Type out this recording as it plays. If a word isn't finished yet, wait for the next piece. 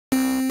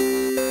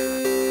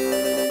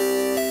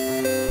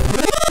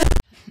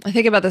I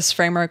think about this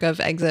framework of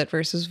exit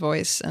versus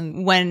voice.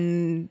 And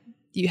when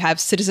you have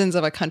citizens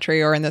of a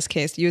country, or in this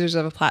case, users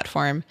of a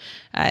platform,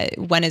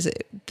 when is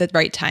it the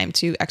right time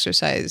to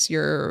exercise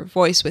your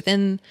voice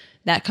within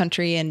that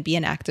country and be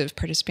an active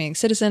participating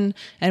citizen?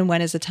 And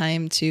when is the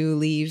time to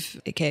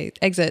leave, aka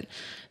exit?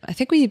 I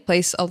think we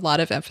place a lot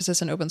of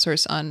emphasis in open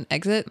source on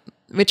exit,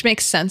 which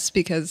makes sense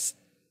because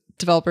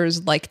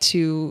developers like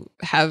to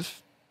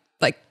have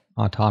like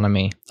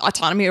autonomy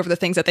over the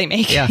things that they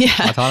make. Yeah.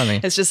 Autonomy.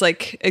 It's just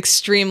like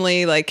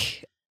extremely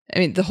like, I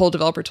mean, the whole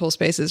developer tool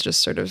space is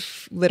just sort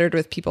of littered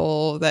with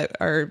people that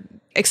are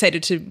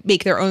excited to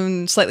make their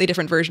own slightly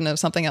different version of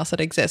something else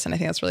that exists. And I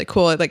think that's really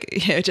cool. Like,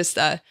 it's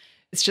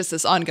just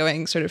this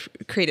ongoing sort of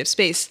creative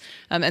space.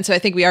 And so I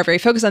think we are very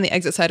focused on the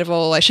exit side of,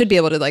 well, I should be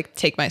able to like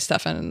take my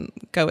stuff and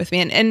go with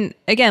me. And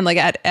again, like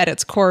at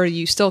its core,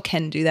 you still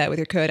can do that with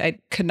your code. I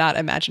could not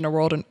imagine a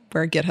world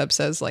where GitHub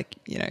says like,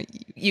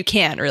 you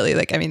can't really,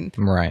 like, I mean,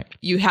 right.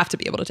 You have to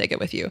be able to take it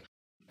with you.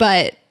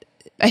 But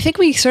I think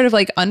we sort of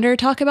like under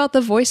talk about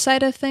the voice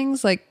side of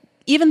things. Like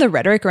even the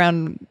rhetoric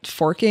around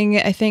forking,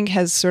 I think,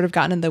 has sort of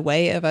gotten in the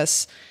way of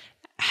us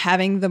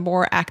having the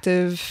more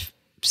active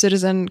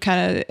citizen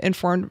kind of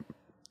informed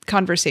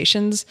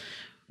conversations.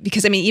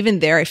 Because I mean, even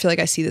there, I feel like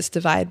I see this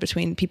divide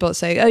between people that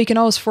say, oh, you can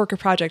always fork a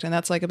project. And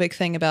that's like a big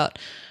thing about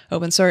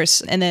open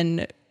source. And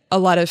then a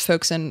lot of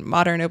folks in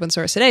modern open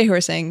source today who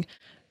are saying,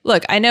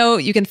 look, I know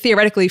you can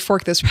theoretically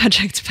fork this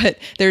project, but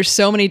there's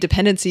so many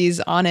dependencies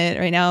on it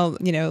right now,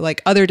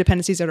 like other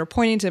dependencies that are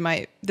pointing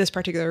to this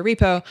particular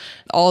repo,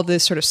 all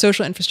this sort of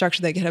social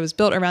infrastructure that GitHub has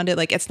built around it.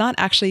 Like, it's not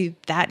actually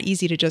that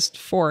easy to just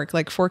fork.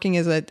 Like, forking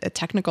is a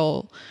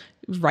technical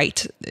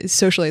right.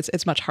 Socially,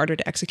 it's much harder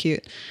to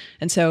execute.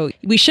 And so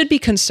we should be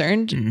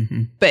concerned.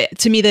 Mm-hmm. But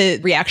to me, the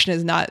reaction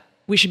is not,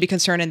 we should be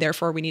concerned and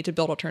therefore we need to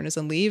build alternatives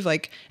and leave.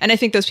 Like, and I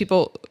think those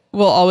people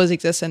will always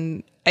exist,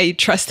 and I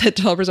trust that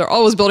developers are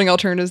always building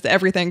alternatives to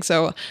everything.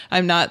 So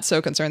I'm not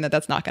so concerned that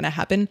that's not going to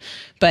happen.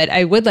 But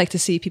I would like to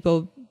see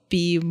people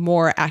be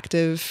more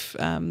active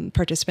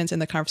participants in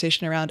the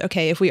conversation around,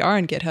 okay, if we are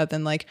on GitHub,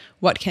 then like,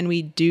 what can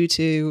we do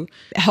to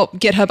help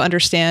GitHub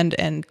understand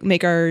and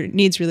make our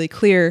needs really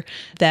clear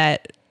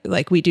that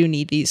like we do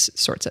need these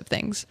sorts of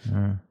things.